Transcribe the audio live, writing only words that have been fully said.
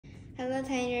Hello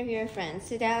Tiny Reviewer friends,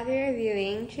 today I'll be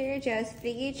reviewing Trader Joe's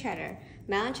Figgy Cheddar,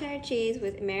 mountain cheddar cheese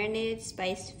with marinated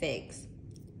spiced figs.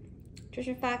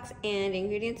 Nutrition facts and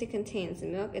ingredients: it contains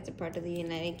milk, it's a part of the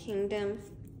United Kingdom.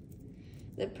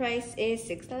 The price is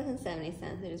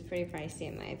 $6.70, which is pretty pricey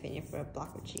in my opinion for a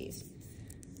block of cheese.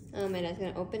 And I was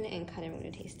going to open it and cut it and we're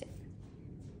going to taste it.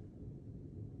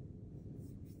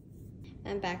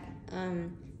 I'm back.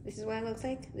 This is what it looks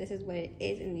like, this is what it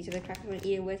is, and these are the crackers I'm going to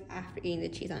eat it with after eating the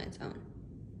cheese on its own.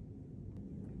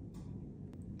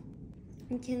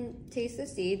 You can taste the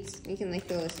seeds, you can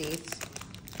feel the seeds.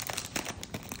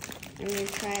 I'm going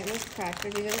to try it with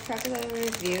crackers. These are the crackers I will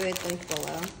review, it's linked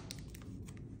below.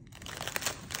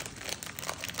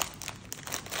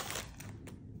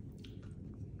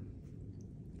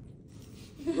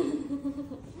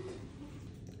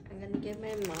 I'm going to give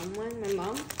my mom one. My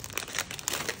mom,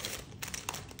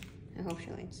 I hope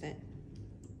she likes it.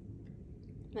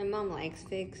 My mom likes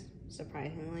figs,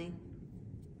 surprisingly.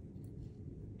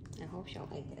 I hope she'll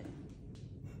like it.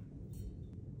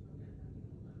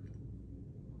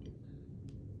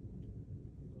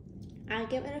 I'd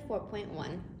give it a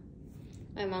 4.1.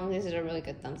 My mom gives it a really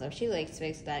good thumbs up. She likes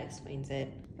figs, so that explains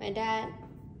it. My dad,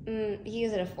 he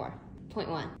gives it a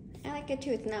 4.1. I like it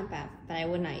too, it's not bad, but I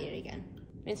would not eat it again.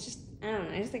 It's just, I don't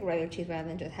know, I just like regular cheese rather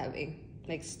than just having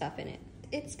stuff in it.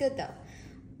 It's good though.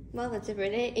 Well, that's it for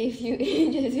today. If you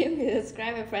enjoyed it, please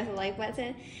subscribe and press the like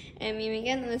button. And meet me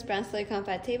again on this brown silicone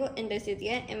fat table, and don't see you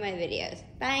again in my videos.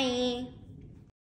 Bye!